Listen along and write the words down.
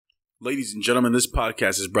Ladies and gentlemen, this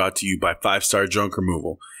podcast is brought to you by 5-Star Junk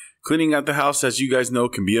Removal. Cleaning out the house, as you guys know,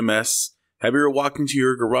 can be a mess. Have you ever walked into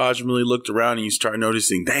your garage and really looked around and you start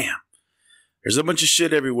noticing, damn, there's a bunch of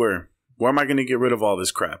shit everywhere. Where am I going to get rid of all this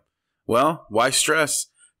crap? Well, why stress?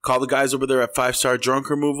 Call the guys over there at 5-Star Junk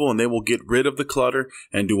Removal and they will get rid of the clutter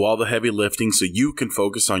and do all the heavy lifting so you can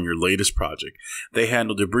focus on your latest project. They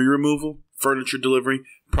handle debris removal, furniture delivery,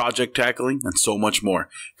 project tackling, and so much more.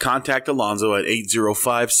 Contact Alonzo at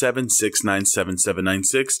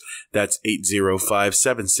 805-769-7796. That's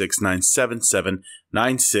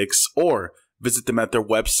 805-769-7796. Or visit them at their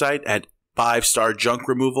website at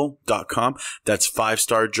 5starjunkremoval.com. That's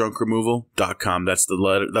 5starjunkremoval.com. That's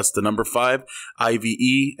the number 5,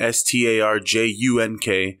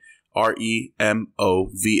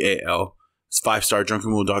 IVESTARJUNKREMOVAL. It's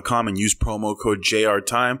 5starjunkremoval.com and use promo code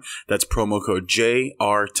JRTime. That's promo code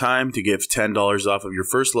JRTime to get $10 off of your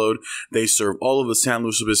first load. They serve all of the San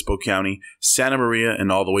Luis Obispo County, Santa Maria,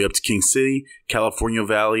 and all the way up to King City, California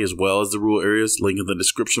Valley, as well as the rural areas. Link in the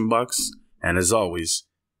description box. And as always,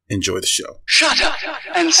 enjoy the show. Shut up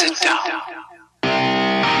and sit down.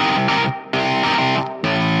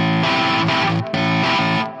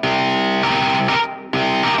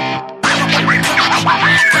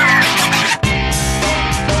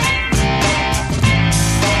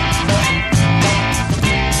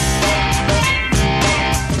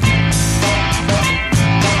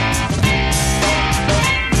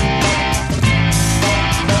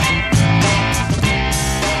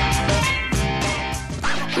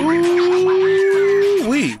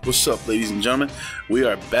 What's up, ladies and gentlemen? We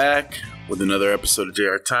are back with another episode of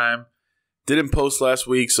JR Time. Didn't post last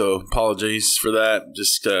week, so apologies for that.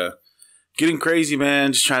 Just getting crazy,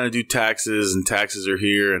 man. Just trying to do taxes, and taxes are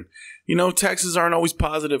here. And, you know, taxes aren't always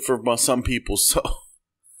positive for some people, so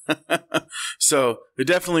so they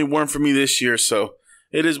definitely weren't for me this year, so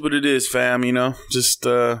it is what it is, fam, you know. Just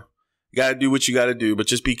you got to do what you got to do, but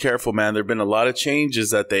just be careful, man. There have been a lot of changes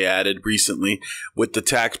that they added recently with the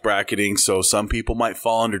tax bracketing, so some people might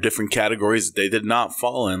fall under different categories that they did not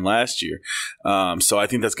fall in last year. So I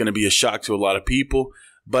think that's going to be a shock to a lot of people.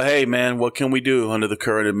 But hey, man, what can we do under the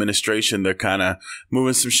current administration? They're kind of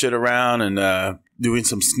moving some shit around and doing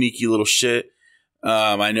some sneaky little shit.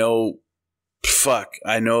 I know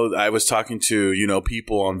I was talking to, you know,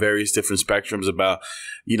 people on various different spectrums about,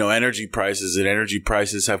 you know, energy prices, and energy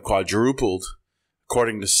prices have quadrupled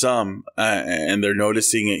according to some, and they're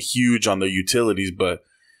noticing it huge on their utilities. But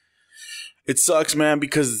it sucks, man,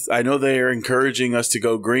 because I know they are encouraging us to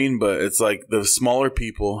go green, but it's like the smaller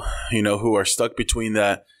people, you know, who are stuck between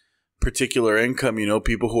that particular income, you know,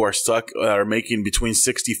 people who are stuck are making between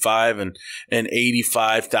 $65,000 and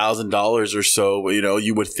 $85,000 or so. You know,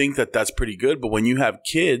 you would think that that's pretty good, but when you have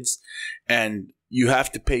kids and you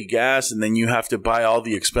have to pay gas and then you have to buy all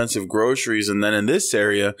the expensive groceries, and then in this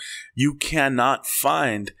area you cannot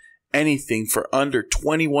find anything for under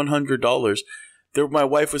 $2,100. My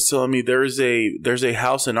wife was telling me there's a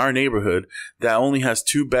house in our neighborhood that only has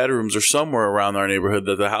 2 bedrooms, or somewhere around our neighborhood,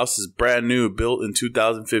 that the house is brand new, built in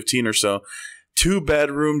 2015 or so. 2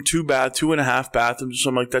 bedroom, 2.5 bathrooms, or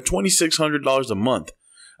something like that. $2,600 a month.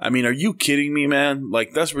 I mean, are you kidding me, man?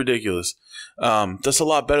 Like, that's ridiculous. That's a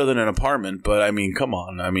lot better than an apartment, but I mean, come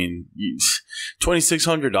on. I mean,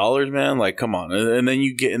 $2,600, man. Like, come on. And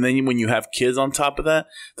then when you have kids on top of that,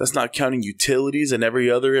 that's not counting utilities and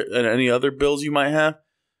any other bills you might have.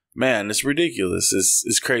 Man, it's ridiculous.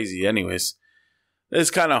 It's crazy. Anyways, it's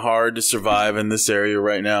kind of hard to survive in this area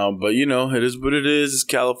right now, but you know, it is what it is. It's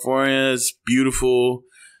California. It's beautiful,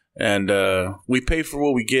 and we pay for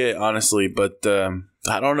what we get, honestly. But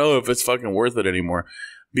I don't know if it's fucking worth it anymore,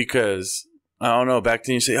 because I don't know. Back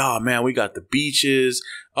then you say, oh man, we got the beaches.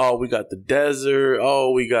 Oh, we got the desert.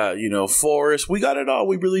 Oh, we got, you know, forest. We got it all.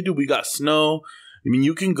 We really do. We got snow. I mean,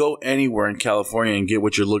 you can go anywhere in California and get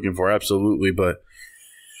what you're looking for. Absolutely. But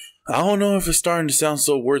I don't know if it's starting to sound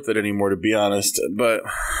so worth it anymore, to be honest. But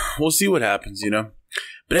we'll see what happens, you know.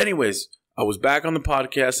 But anyways, I was back on the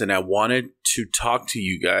podcast and I wanted to talk to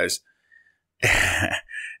you guys.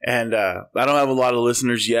 And I don't have a lot of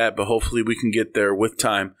listeners yet, but hopefully we can get there with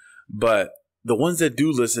time. But the ones that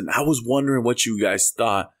do listen, I was wondering what you guys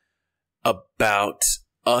thought about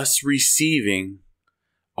us receiving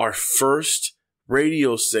our first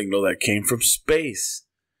radio signal that came from space.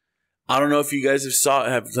 I don't know if you guys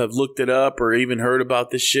have looked it up or even heard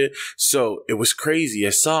about this shit. So it was crazy.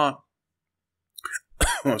 I saw,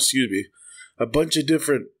 excuse me, a bunch of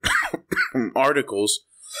different articles.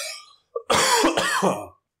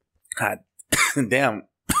 God damn,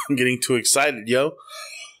 I'm getting too excited, yo.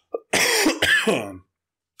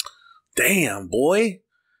 Damn, boy.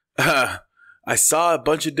 I saw a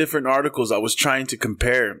bunch of different articles I was trying to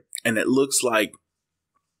compare, and it looks like,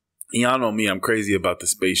 y'all know me, I'm crazy about the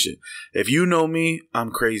space shit. If you know me,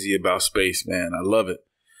 I'm crazy about space, man. I love it.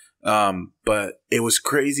 But it was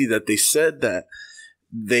crazy that they said that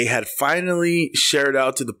they had finally shared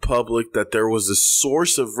out to the public that there was a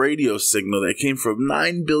source of radio signal that came from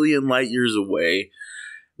 9 billion light years away.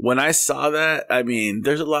 When I saw that, I mean,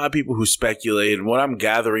 there's a lot of people who speculate, and what I'm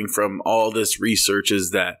gathering from all this research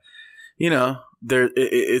is that,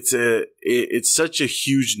 it's such a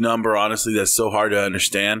huge number, honestly, that's so hard to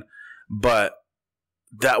understand. But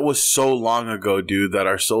that was so long ago, dude, that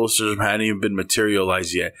our solar system hadn't even been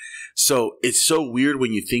materialized yet. So it's so weird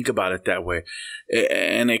when you think about it that way.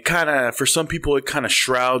 And it kind of, for some people, it kind of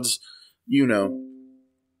shrouds,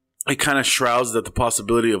 it kind of shrouds that the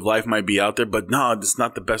possibility of life might be out there. But no, that's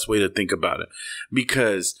not the best way to think about it.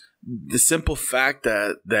 Because the simple fact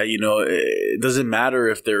that it doesn't matter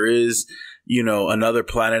if there is, another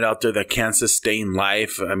planet out there that can sustain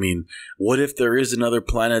life. I mean, what if there is another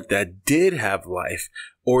planet that did have life,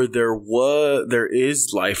 or there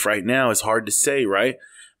is life right now? It's hard to say, right?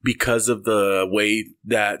 Because of the way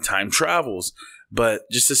that time travels. But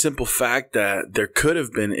just the simple fact that there could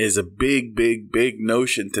have been is a big, big, big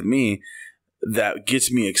notion to me that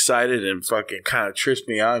gets me excited and fucking kind of trips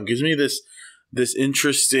me out and gives me this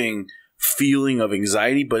interesting feeling of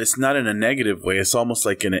anxiety, but it's not in a negative way. It's almost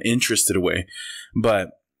like in an interested way.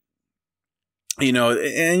 But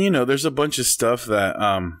there's a bunch of stuff that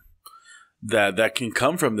that can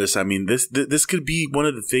come from this. I mean, this could be one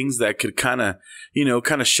of the things that could kind of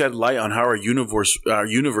shed light on how our universe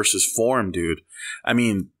is formed, dude. I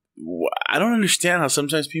mean, I don't understand how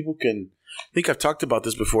sometimes people can. I think I've talked about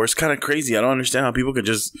this before. It's kind of crazy. I don't understand how people can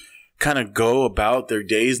just kind of go about their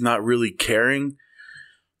days not really caring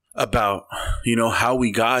about, how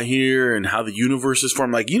we got here and how the universe is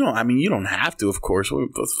formed. Like, you don't have to, of course.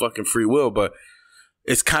 That's fucking free will, but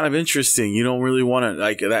it's kind of interesting. You don't really want to,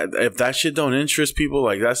 like, that. If that shit don't interest people,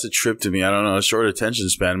 like, that's a trip to me. I don't know, a short attention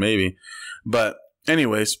span, maybe. But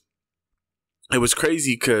anyways, it was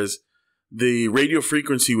crazy because the radio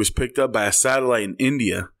frequency was picked up by a satellite in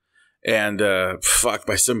India. And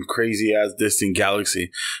by some crazy ass distant galaxy.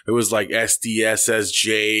 It was like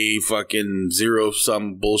SDSSJ fucking 0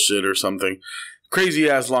 some bullshit or something. Crazy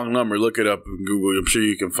ass long number. Look it up in Google. I'm sure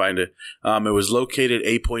you can find it. It was located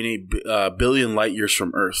 8.8 billion light years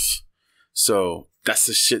from Earth. So that's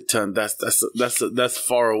a shit ton. That's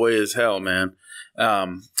far away as hell, man.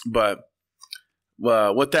 But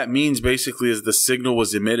what that means basically is the signal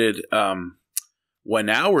was emitted when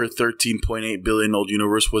our 13.8 billion old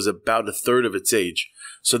universe was about a third of its age.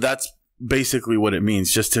 So that's basically what it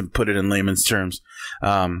means, just to put it in layman's terms.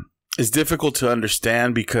 It's difficult to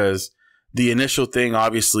understand because the initial thing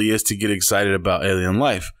obviously is to get excited about alien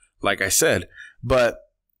life, like I said. But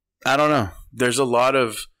I don't know. There's a lot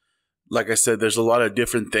of, like I said, there's a lot of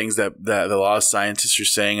different things that a lot of scientists are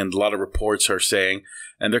saying and a lot of reports are saying.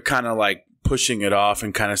 And they're kind of like pushing it off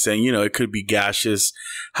and kind of saying, it could be gaseous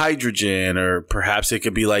hydrogen, or perhaps it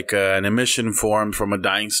could be like an emission formed from a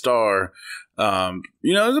dying star.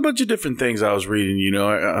 There's a bunch of different things I was reading.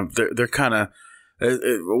 They're kind of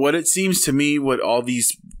what it seems to me. What all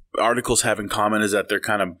these articles have in common is that they're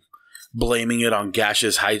kind of blaming it on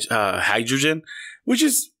gaseous hydrogen, which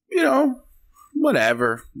is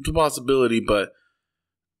whatever, it's a possibility, but.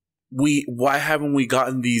 Why haven't we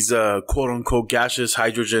gotten these quote unquote gaseous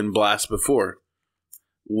hydrogen blasts before?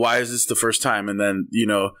 Why is this the first time? And then,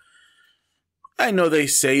 I know they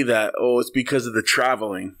say that, it's because of the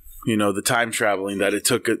traveling, the time traveling, that it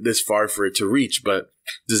took this far for it to reach. But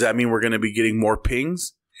does that mean we're going to be getting more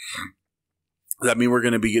pings? Does that mean we're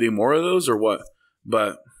going to be getting more of those or what?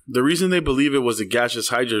 But the reason they believe it was a gaseous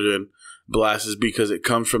hydrogen blast is because it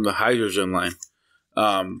comes from the hydrogen line.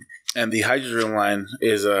 And the hydrogen line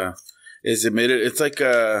is emitted. It's like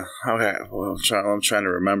I'm trying to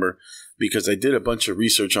remember because I did a bunch of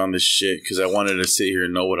research on this shit because I wanted to sit here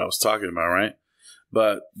and know what I was talking about, right?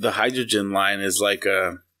 But the hydrogen line is like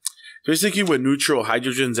basically what neutral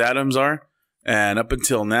hydrogen's atoms are. And up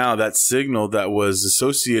until now, that signal that was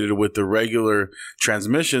associated with the regular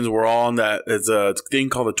transmissions were all on that. It's a thing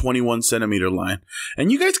called the 21 centimeter line.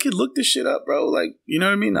 And you guys can look this shit up, bro. Like, you know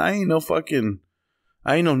what I mean? I ain't no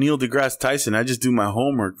Neil deGrasse Tyson. I just do my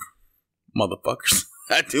homework, motherfuckers.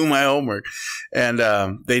 I do my homework. And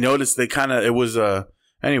they noticed they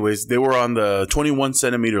were on the 21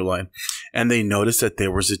 centimeter line. And they noticed that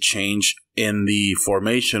there was a change in the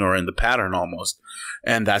formation or in the pattern almost.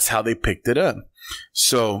 And that's how they picked it up.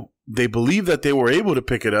 So they believe that they were able to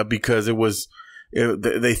pick it up because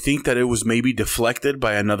they think that it was maybe deflected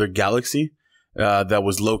by another galaxy. that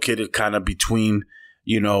was located kind of between,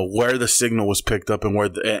 where the signal was picked up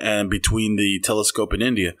and between the telescope in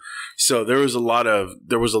India. So there was a lot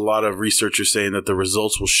of researchers saying that the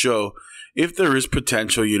results will show if there is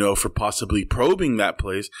potential, for possibly probing that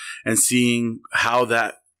place and seeing how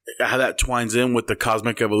that twines in with the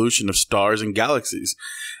cosmic evolution of stars and galaxies.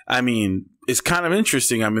 I mean, it's kind of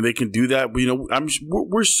interesting. I mean, they can do that.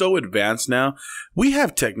 We're so advanced now. We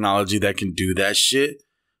have technology that can do that shit.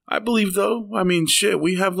 I believe, though. I mean, shit,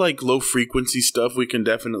 we have like low frequency stuff we can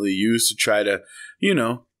definitely use to try to,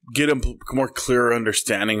 get a more clearer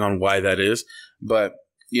understanding on why that is. But,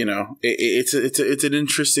 it's an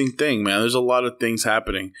interesting thing, man. There's a lot of things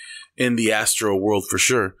happening in the astral world for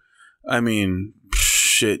sure. I mean,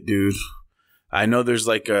 shit, dude. I know there's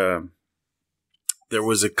there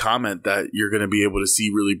was a comet that you're going to be able to see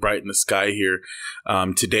really bright in the sky here.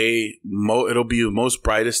 Today, it'll be the most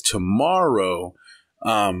brightest tomorrow.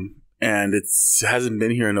 And it hasn't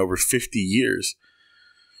been here in over 50 years.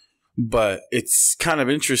 But it's kind of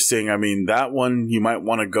interesting. I mean, that one you might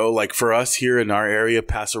want to go. Like for us here in our area,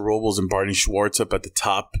 Paso Robles and Barney Schwartz up at the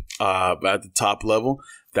top level.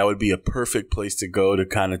 That would be a perfect place to go to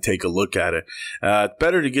kind of take a look at it.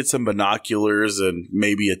 Better to get some binoculars and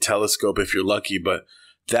maybe a telescope if you're lucky, but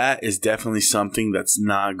that is definitely something that's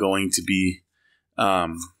not going to be,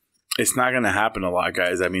 it's not going to happen a lot,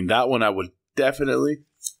 guys. I mean, that one I would definitely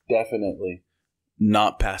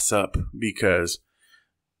not pass up because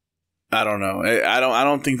I don't know. I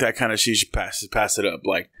don't think that kind of shit should pass it up.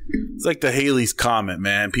 Like it's like the Halley's Comet,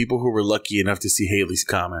 man. People who were lucky enough to see Halley's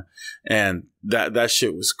Comet, and that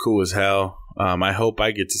shit was cool as hell. I hope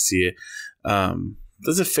I get to see it.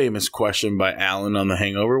 There's a famous question by Alan on The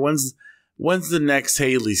Hangover. When's the next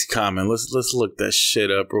Halley's Comet? Let's look that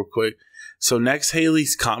shit up real quick. So next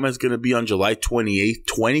Halley's Comet is gonna be on July 28th,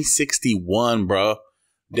 2061, bro.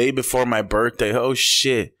 Day before my birthday. Oh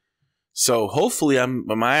shit. So hopefully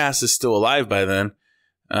my ass is still alive by then.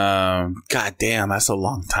 God damn, that's a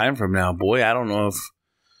long time from now, boy. I don't know if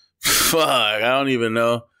fuck, I don't even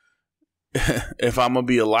know if I'm gonna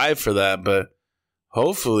be alive for that, but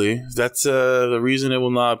hopefully that's the reason it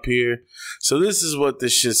will not appear. So this is what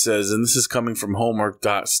this shit says, and this is coming from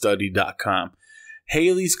homework.study.com.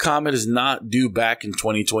 Halley's Comet is not due back in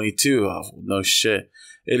 2022. Oh, no shit.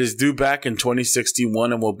 It is due back in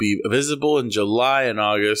 2061 and will be visible in July and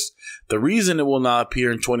August. The reason it will not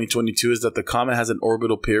appear in 2022 is that the comet has an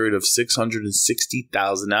orbital period of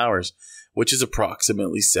 660,000 hours, which is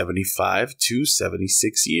approximately 75 to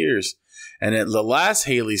 76 years. And the last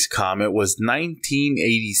Halley's Comet was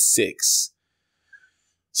 1986.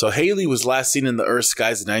 So Halley was last seen in the Earth's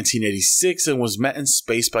skies in 1986 and was met in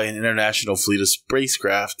space by an international fleet of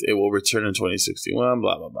spacecraft. It will return in 2061,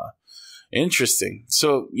 blah, blah, blah. Interesting.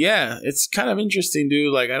 So, yeah, it's kind of interesting,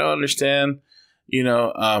 dude. Like, I don't understand,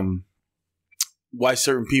 why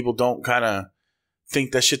certain people don't kind of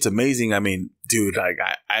think that shit's amazing. I mean, dude, like,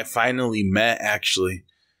 I finally met, actually,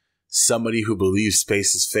 somebody who believes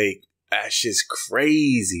space is fake. That shit's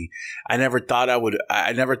crazy. I never thought I would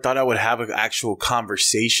have an actual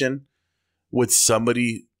conversation with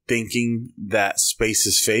somebody thinking that space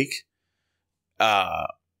is fake.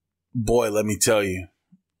 Boy, let me tell you.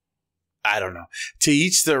 I don't know. To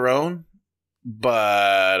each their own,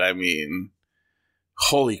 but I mean,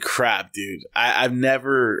 holy crap, dude. I've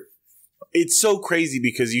never. It's so crazy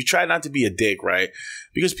because you try not to be a dick, right?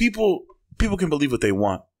 Because people can believe what they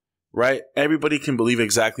want, right? Everybody can believe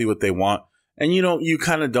exactly what they want, and you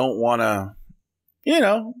kind of don't want to,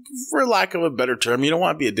 for lack of a better term, you don't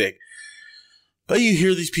want to be a dick. But you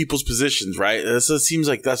hear these people's positions, right? It seems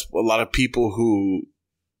like that's a lot of people who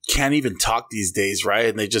can't even talk these days, right?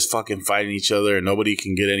 And they just fucking fighting each other and nobody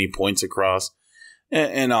can get any points across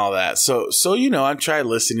and all that. So I try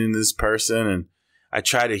listening to this person and I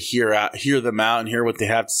try to hear them out and hear what they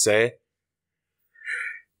have to say.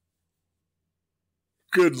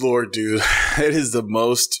 Good Lord, dude. It is the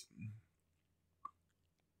most,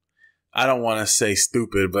 I don't want to say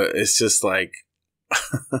stupid, but it's just like,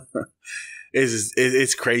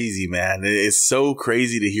 it's crazy, man. It's so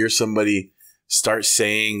crazy to hear somebody start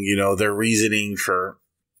saying, their reasoning for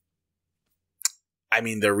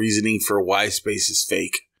why space is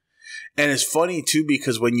fake. And it's funny too,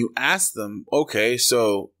 because when you ask them, okay,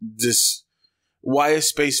 so why is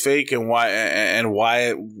space fake and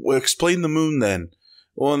why explain the moon then?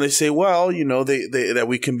 Well, and they say, well, that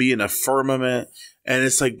we can be in a firmament. And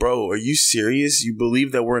it's like, bro, are you serious? You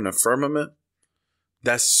believe that we're in a firmament?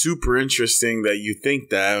 That's super interesting that you think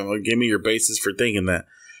that. Well, give me your basis for thinking that.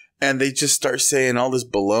 And they just start saying all this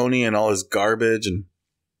baloney and all this garbage. And,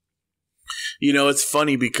 it's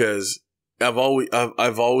funny because I've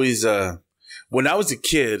always when I was a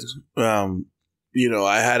kid, I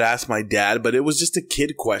had asked my dad, but it was just a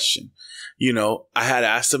kid question. I had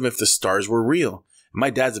asked him if the stars were real. My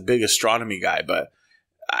dad's a big astronomy guy, but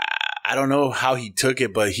I don't know how he took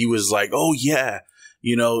it, but he was like, oh, yeah,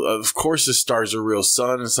 of course the stars are real,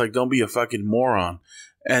 son. It's like, don't be a fucking moron.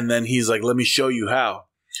 And then he's like, let me show you how.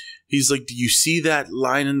 He's like, do you see that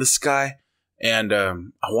line in the sky? And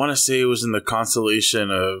I want to say it was in the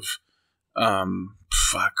constellation of, I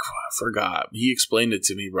forgot. He explained it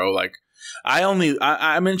to me, bro. Like,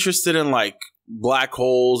 I'm interested in like black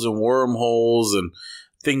holes and wormholes and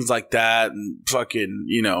things like that. And fucking,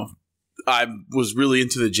 I was really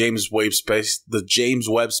into the James Webb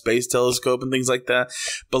Space Telescope and things like that.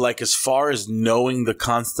 But like, as far as knowing the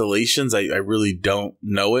constellations, I really don't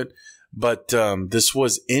know it. But this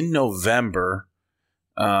was in November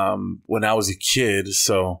when I was a kid.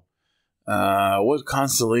 So what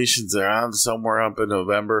constellations are on somewhere up in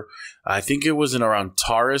November? I think it was in around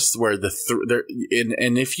Taurus, where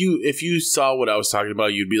and if you saw what I was talking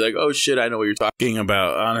about, you'd be like, oh shit, I know what you're talking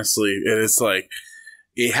about, honestly. And it's like,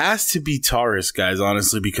 it has to be Taurus, guys,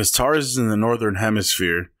 honestly, because Taurus is in the northern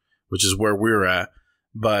hemisphere, which is where we're at.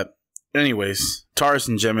 But anyways, Taurus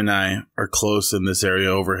and Gemini are close in this area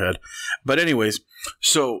overhead. But anyways,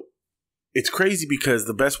 so it's crazy because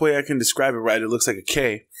the best way I can describe it, right, it looks like a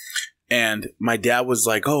K. And my dad was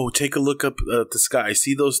like, oh, take a look up at the sky.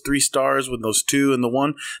 See those 3 stars with those 2 and the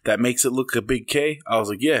 1? That makes it look a big K? I was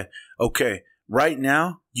like, yeah, okay. Right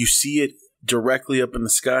now, you see it directly up in the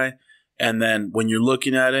sky. And then when you're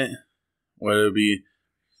looking at it, would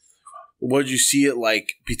you see it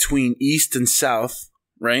like between east and south,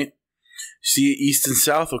 right? See it east and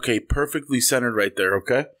south? Okay, perfectly centered right there,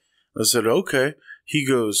 okay? I said, okay. He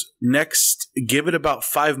goes, next, give it about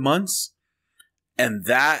 5 months, and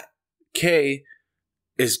that K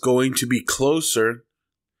is going to be closer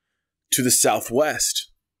to the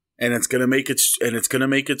southwest, and it's gonna make its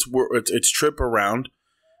trip around,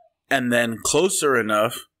 and then closer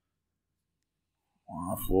enough.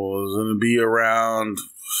 Well, it's gonna be around.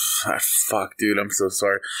 Fuck, dude, I'm so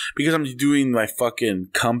sorry because I'm doing my fucking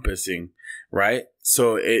compassing, right?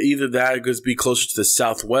 So either that it goes be closer to the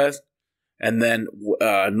southwest, and then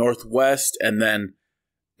northwest, and then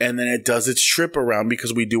it does its trip around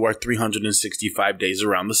because we do our 365 days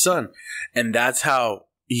around the sun, and that's how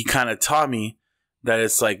he kind of taught me that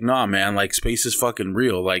it's like, nah, man, like space is fucking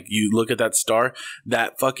real. Like you look at that star,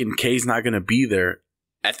 that fucking K is not gonna be there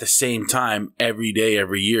at the same time every day,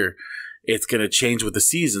 every year. It's going to change with the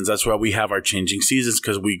seasons. That's why we have our changing seasons,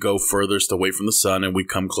 because we go furthest away from the sun and we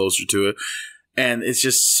come closer to it. And it's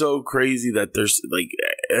just so crazy that there's like,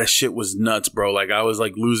 that shit was nuts, bro. Like I was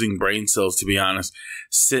like losing brain cells, to be honest,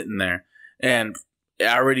 sitting there. And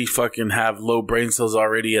I already fucking have low brain cells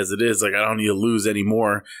already as it is. Like I don't need to lose any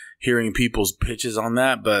more hearing people's pitches on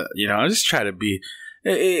that. But, I just try to be...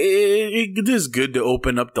 It is good to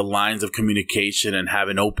open up the lines of communication and have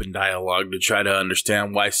an open dialogue to try to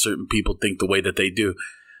understand why certain people think the way that they do.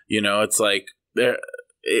 It's like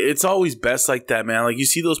it's always best like that, man. Like you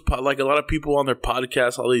see those like a lot of people on their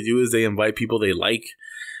podcasts, all they do is they invite people they like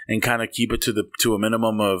and kind of keep it to a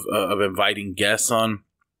minimum of inviting guests on.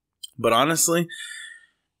 But honestly,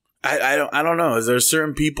 I don't know. Is there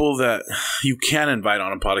certain people that you can invite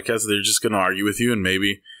on a podcast? They're just going to argue with you and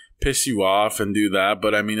maybe piss you off and do that.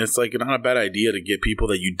 But I mean, it's like not a bad idea to get people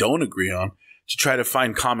that you don't agree on to try to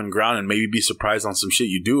find common ground and maybe be surprised on some shit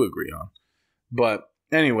you do agree on. But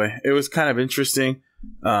anyway, it was kind of interesting.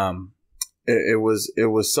 It was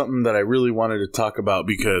something that I really wanted to talk about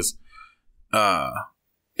because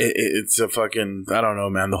it's a fucking, I don't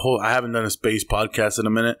know, man. I haven't done a space podcast in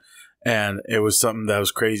a minute, and it was something that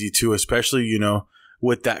was crazy too, especially,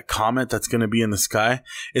 with that comet that's going to be in the sky.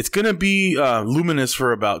 It's going to be luminous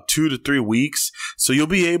for about 2 to 3 weeks, so you'll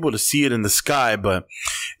be able to see it in the sky. But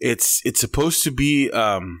it's supposed to be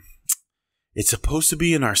in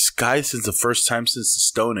our sky since the first time since the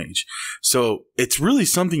Stone Age. So it's really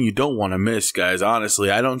something you don't want to miss, guys. Honestly,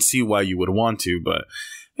 I don't see why you would want to, but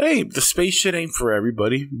hey, the space shit ain't for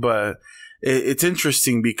everybody. But it's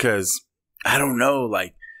interesting because I don't know,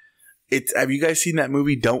 like. Have you guys seen that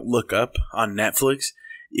movie Don't Look Up on Netflix?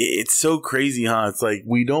 It's so crazy, huh? It's like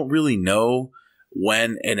we don't really know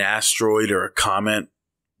when an asteroid or a comet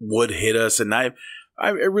would hit us, and I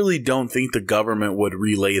really don't think the government would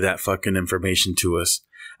relay that fucking information to us.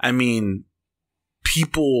 I mean,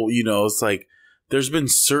 people, it's like there's been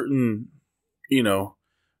certain,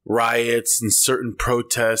 riots and certain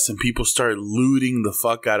protests, and people started looting the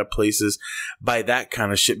fuck out of places by that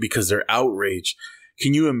kind of shit because they're outraged.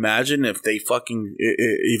 Can you imagine if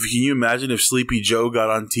Sleepy Joe got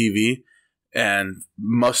on TV and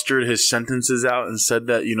mustered his sentences out and said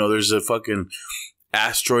that, you know, there's a fucking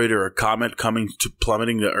asteroid or a comet coming to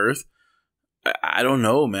plummeting the Earth. I don't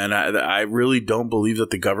know, man. I really don't believe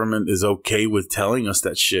that the government is okay with telling us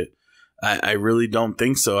that shit. I really don't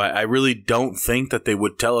think so. I really don't think that they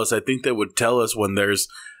would tell us. I think they would tell us when there's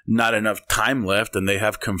not enough time left and they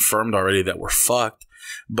have confirmed already that we're fucked.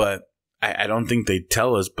 But I don't think they'd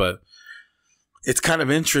tell us. But it's kind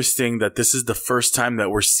of interesting that this is the first time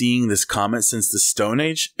that we're seeing this comet since the Stone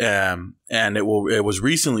Age. And it was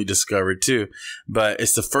recently discovered too. But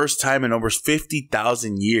it's the first time in over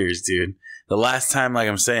 50,000 years, dude. The last time, like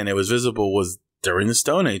I'm saying, it was visible was during the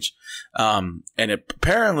Stone Age. And it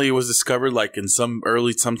apparently was discovered like in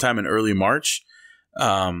sometime in early March.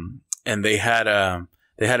 And they had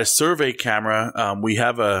a survey camera. We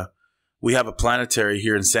have a planetary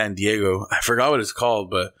here in San Diego. I forgot what it's called,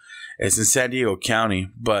 but it's in San Diego County.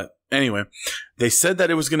 But anyway, they said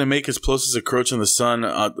that it was going to make its closest approach on the sun.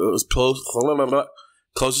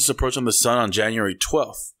 Closest approach on the sun on January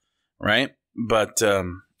 12th, right? But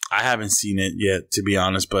I haven't seen it yet, to be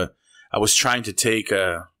honest. But I was trying to take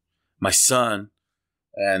my son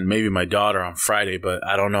and maybe my daughter on Friday, but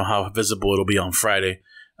I don't know how visible it'll be on Friday,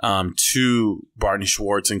 to Barney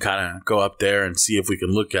Schwartz and kind of go up there and see if we can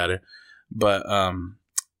look at it. But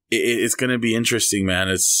it's going to be interesting, man.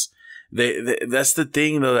 That's the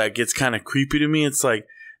thing, though, that gets kind of creepy to me. It's like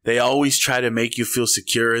they always try to make you feel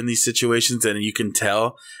secure in these situations, and you can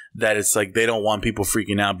tell that it's like they don't want people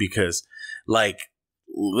freaking out because, like,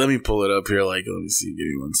 let me pull it up here. Like, let me see. Give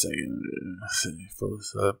me 1 second. Pull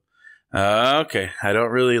this up. Okay. I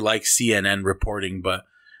don't really like CNN reporting, but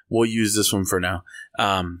we'll use this one for now.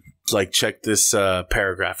 Like, check this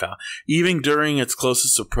paragraph out. Even during its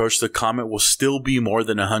closest approach, the comet will still be more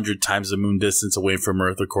than 100 times the moon distance away from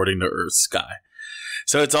Earth, according to Earth's sky.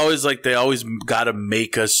 So it's always like they always got to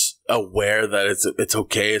make us aware that it's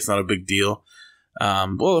okay. It's not a big deal.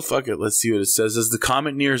 Well, fuck it. Let's see what it says. As the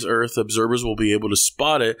comet nears Earth, observers will be able to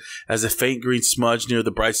spot it as a faint green smudge near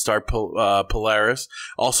the bright star Polaris,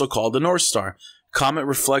 also called the North Star. Comet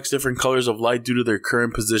reflects different colors of light due to their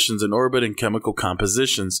current positions in orbit and chemical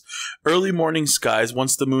compositions. Early morning skies,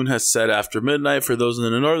 once the moon has set after midnight for those in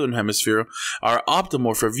the northern hemisphere, are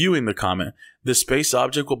optimal for viewing the comet. This space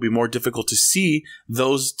object will be more difficult to see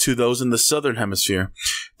those in the southern hemisphere.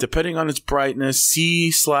 Depending on its brightness,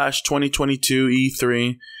 C/2022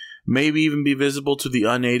 E3 may even be visible to the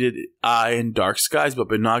unaided eye in dark skies, but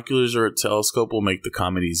binoculars or a telescope will make the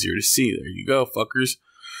comet easier to see. There you go, fuckers.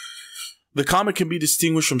 The comet can be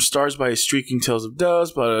distinguished from stars by its streaking tails of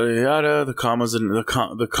dust, the comma's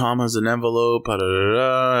an envelope,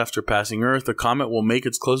 after passing Earth. The comet will make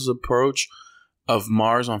its closest approach of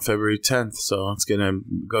Mars on February 10th, so it's going to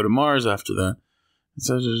go to Mars after that.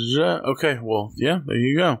 Okay, well, yeah, there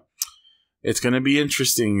you go. It's going to be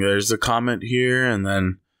interesting. There's a comet here, and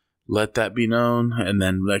then let that be known, and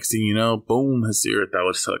then next thing you know, boom, it's the Earth. That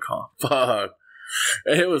was so cool. Fuck.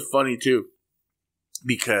 And it was funny, too,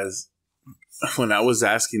 because when I was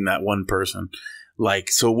asking that one person,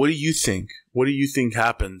 like, so what do you think? What do you think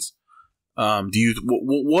happens?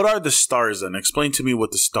 What are the stars then? Explain to me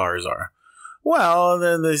what the stars are. Well,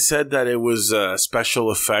 then they said that it was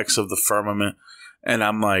special effects of the firmament, and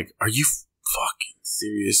I'm like, are you fucking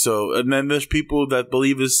serious? So, and then there's people that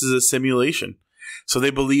believe this is a simulation. So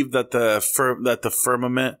they believe that the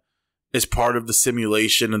firmament is part of the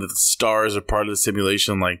simulation, and that the stars are part of the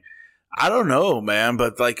simulation. Like, I don't know, man,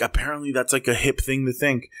 but like apparently that's like a hip thing to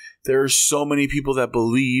think. There are so many people that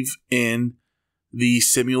believe in the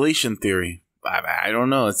simulation theory. I don't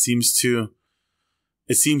know. It seems too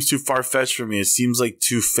far-fetched for me. It seems like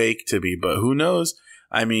too fake to be, but who knows?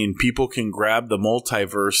 I mean, people can grab the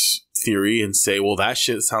multiverse theory and say, well, that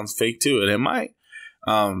shit sounds fake too, and it might.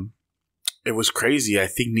 It was crazy. I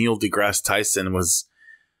think Neil deGrasse Tyson was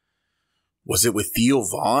it with Theo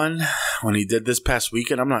Vaughn when he did this past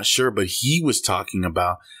weekend? I'm not sure, but he was talking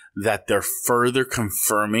about that they're further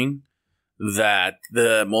confirming that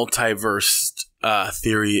the multiverse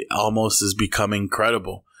theory almost is becoming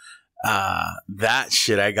credible. That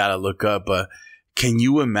shit I gotta look up, but can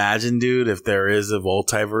you imagine, dude, if there is a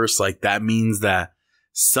multiverse? Like, that means that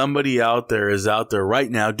somebody out there is out there right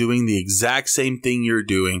now doing the exact same thing you're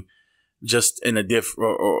doing, just in a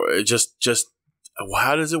different, or just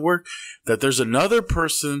how does it work? That there's another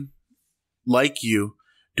person like you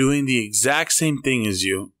doing the exact same thing as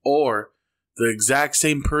you, or the exact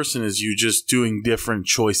same person as you, just doing different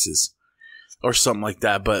choices or something like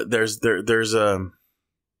that. But there's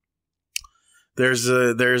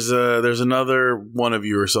There's another one of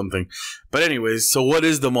you or something. But anyways, so what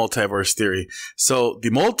is the multiverse theory? So the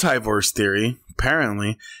multiverse theory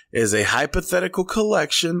apparently is a hypothetical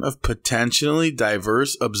collection of potentially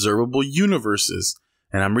diverse observable universes.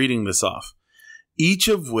 And I'm reading this off. Each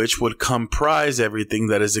of which would comprise everything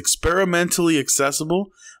that is experimentally accessible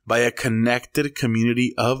by a connected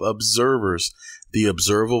community of observers. The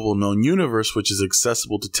observable known universe, which is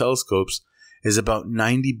accessible to telescopes, is about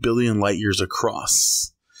 90 billion light years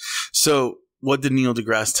across. So, what did Neil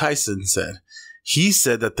deGrasse Tyson said? He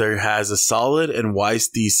said that there has a solid and wise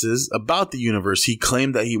thesis about the universe. He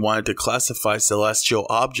claimed that he wanted to classify celestial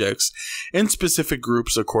objects in specific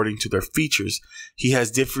groups according to their features. He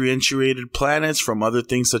has differentiated planets from other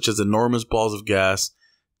things such as enormous balls of gas.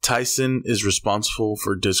 Tyson is responsible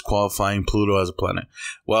for disqualifying Pluto as a planet.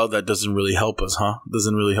 Well, that doesn't really help us, huh?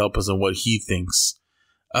 Doesn't really help us in what he thinks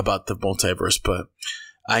about the multiverse. But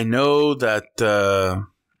I know that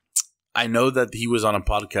he was on a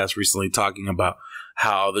podcast recently talking about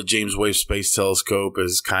how the James Webb Space Telescope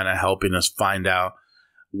is kind of helping us find out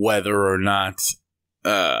whether or not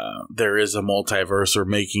there is a multiverse, or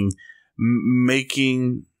making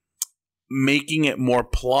it more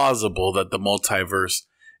plausible that the multiverse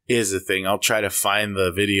is a thing. I'll try to find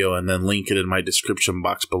the video and then link it in my description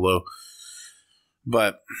box below.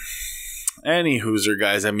 But any hooser,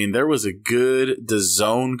 guys, I mean, there was a good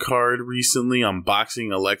DAZN card recently on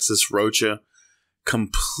boxing. Alexis Rocha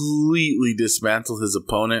completely dismantled his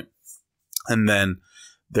opponent. And then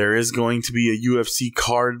there is going to be a UFC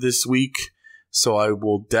card this week. So I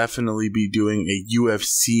will definitely be doing a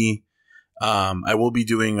UFC. I will be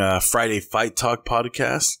doing a Friday Fight Talk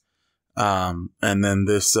podcast. And then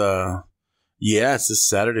this, it's this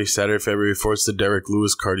Saturday, February 4th, the Derek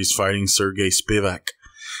Lewis card. He's fighting Sergey Spivak.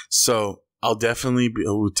 So I'll definitely be,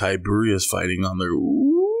 Tiburi is fighting on there.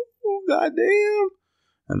 Ooh, goddamn.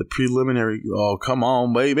 And the preliminary, oh, come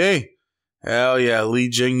on, baby. Hell yeah, Lee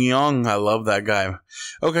Jing Young. I love that guy.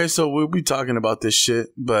 Okay, so we'll be talking about this shit.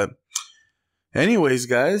 But anyways,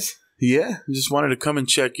 guys, yeah, just wanted to come and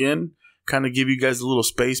check in, kind of give you guys a little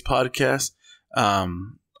space podcast.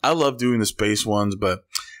 I love doing the space ones, but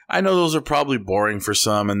I know those are probably boring for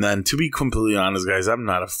some. And then, to be completely honest, guys, I'm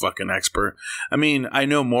not a fucking expert. I mean, I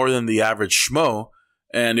know more than the average schmo.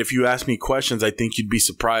 And if you ask me questions, I think you'd be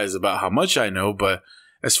surprised about how much I know. But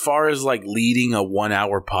as far as like leading a 1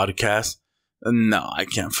 hour podcast, no, I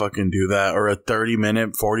can't fucking do that. Or a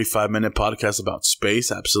 30-minute, 45-minute podcast about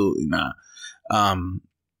space, absolutely not.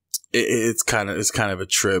 It's kind of a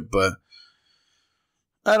trip, but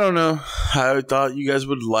I don't know. I thought you guys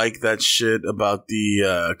would like that shit about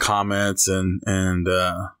the comets and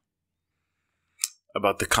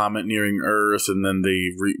about the comet nearing Earth, and then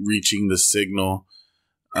they reaching the signal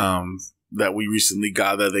that we recently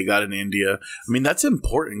got, that they got in India. I mean, that's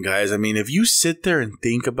important, guys. I mean, if you sit there and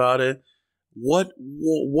think about it, what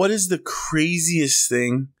is the craziest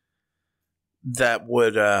thing that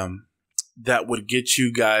would get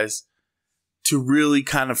you guys to really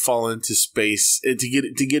kind of fall into space,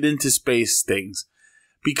 to get into space things?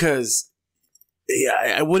 Because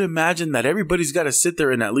I would imagine that everybody's got to sit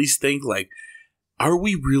there and at least think, like, are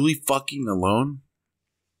we really fucking alone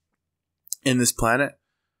in this planet?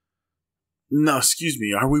 No, excuse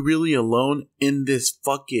me. Are we really alone in this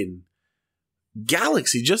fucking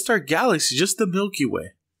galaxy? Just our galaxy, just the Milky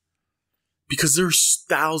Way. Because there's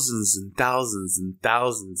thousands and thousands and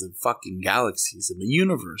thousands of fucking galaxies in the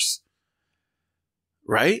universe.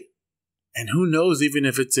 Right? And who knows, even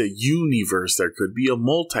if it's a universe, there could be a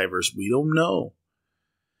multiverse. We don't know.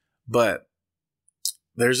 But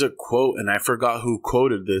there's a quote, and I forgot who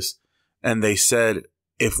quoted this, and they said,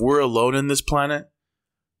 if we're alone in this planet,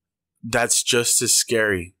 that's just as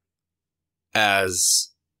scary as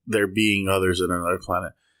there being others in another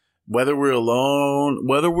planet. Whether we're alone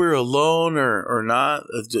or not,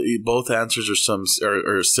 both answers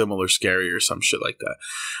are similar scary or some shit like that.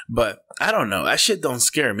 But I don't know. That shit don't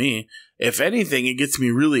scare me. If anything, it gets me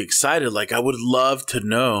really excited. Like, I would love to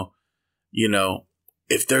know,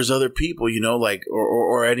 if there's other people, like,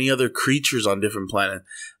 or any other creatures on different planets.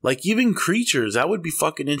 Like, even creatures, that would be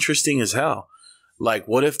fucking interesting as hell. Like,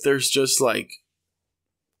 what if there's just, like,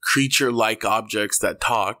 creature-like objects that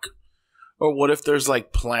talk? Or what if there's,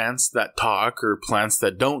 like, plants that talk, or plants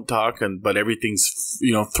that don't talk, but everything's,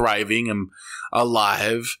 thriving and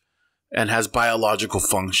alive and has biological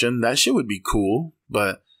function? That shit would be cool.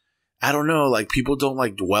 But I don't know. Like, people don't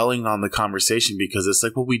like dwelling on the conversation because it's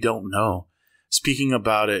like, well, we don't know. Speaking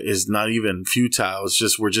about it is not even futile. It's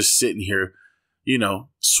just, we're just sitting here,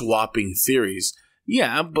 swapping theories.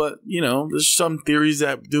 Yeah, but, there's some theories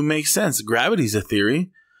that do make sense. Gravity's a theory.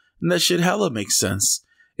 and that shit hella makes sense.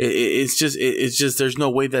 It's just there's no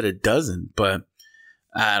way that it doesn't. But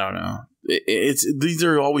I don't know. These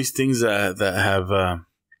are always things that have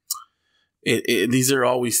these are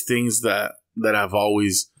always things that I've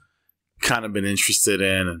always kind of been interested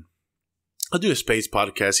in, and I'll do a space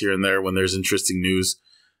podcast here and there when there's interesting news,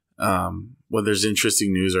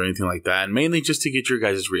 or anything like that, and mainly just to get your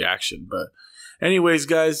guys' reaction. But anyways,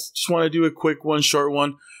 guys, just want to do a quick one, short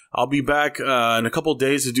one. I'll be back in a couple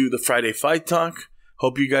days to do the Friday Fight Talk.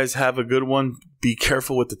 Hope you guys have a good one. Be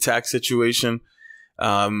careful with the tax situation.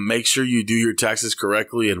 Make sure you do your taxes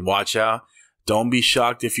correctly and watch out. Don't be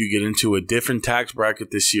shocked if you get into a different tax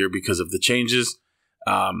bracket this year because of the changes.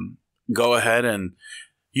 Go ahead and,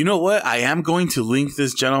 you know what? I am going to link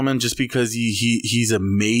this gentleman just because he's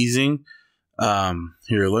amazing.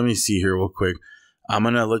 Here, let me see here real quick. I'm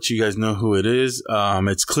gonna let you guys know who it is.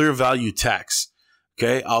 It's ClearValue Tax.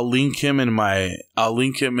 Okay, I'll link him in my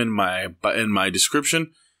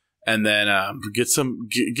description, and then get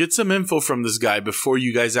some info from this guy before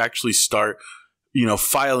you guys actually start,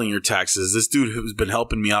 filing your taxes. This dude has been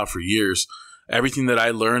helping me out for years. Everything that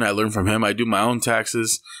I learn from him. I do my own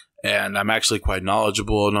taxes, and I'm actually quite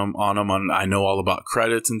knowledgeable on them. I know all about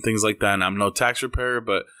credits and things like that, and I'm no tax preparer,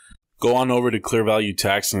 but go on over to ClearValue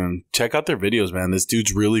Tax and check out their videos, man. This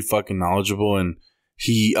dude's really fucking knowledgeable, and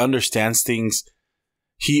he understands things.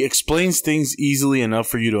 He explains things easily enough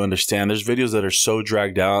for you to understand. There's videos that are so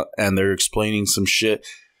dragged out, and they're explaining some shit,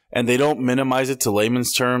 and they don't minimize it to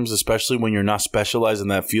layman's terms, especially when you're not specialized in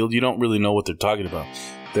that field. You don't really know what they're talking about.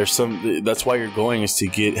 That's why you're going, is to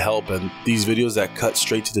get help, and these videos that cut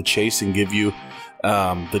straight to the chase and give you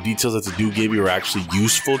the details that they do give you are actually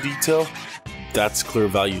useful detail. That's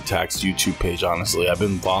ClearValue Tax YouTube page. Honestly, I've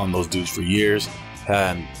been following those dudes for years,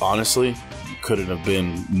 and honestly, couldn't have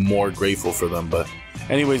been more grateful for them. But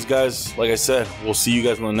anyways, guys, like I said, we'll see you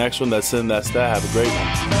guys on the next one. That's it. That's that. Have a great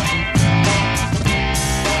one.